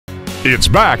It's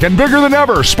back and bigger than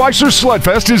ever. Spicer's Sled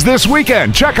Fest is this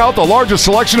weekend. Check out the largest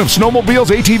selection of snowmobiles,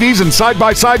 ATVs, and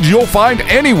side-by-sides you'll find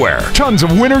anywhere. Tons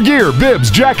of winter gear, bibs,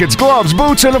 jackets, gloves,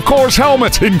 boots, and of course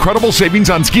helmets. Incredible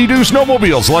savings on Ski-Doo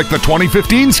snowmobiles like the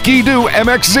 2015 Ski-Doo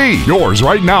MXZ. Yours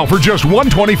right now for just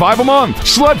 $125 a month.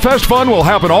 Sled Fest fun will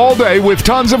happen all day with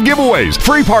tons of giveaways,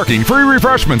 free parking, free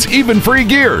refreshments, even free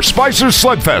gear. Spicer's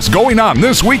Sled Fest going on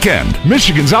this weekend.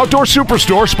 Michigan's outdoor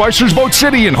superstore, Spicer's Boat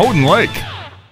City in Houghton Lake.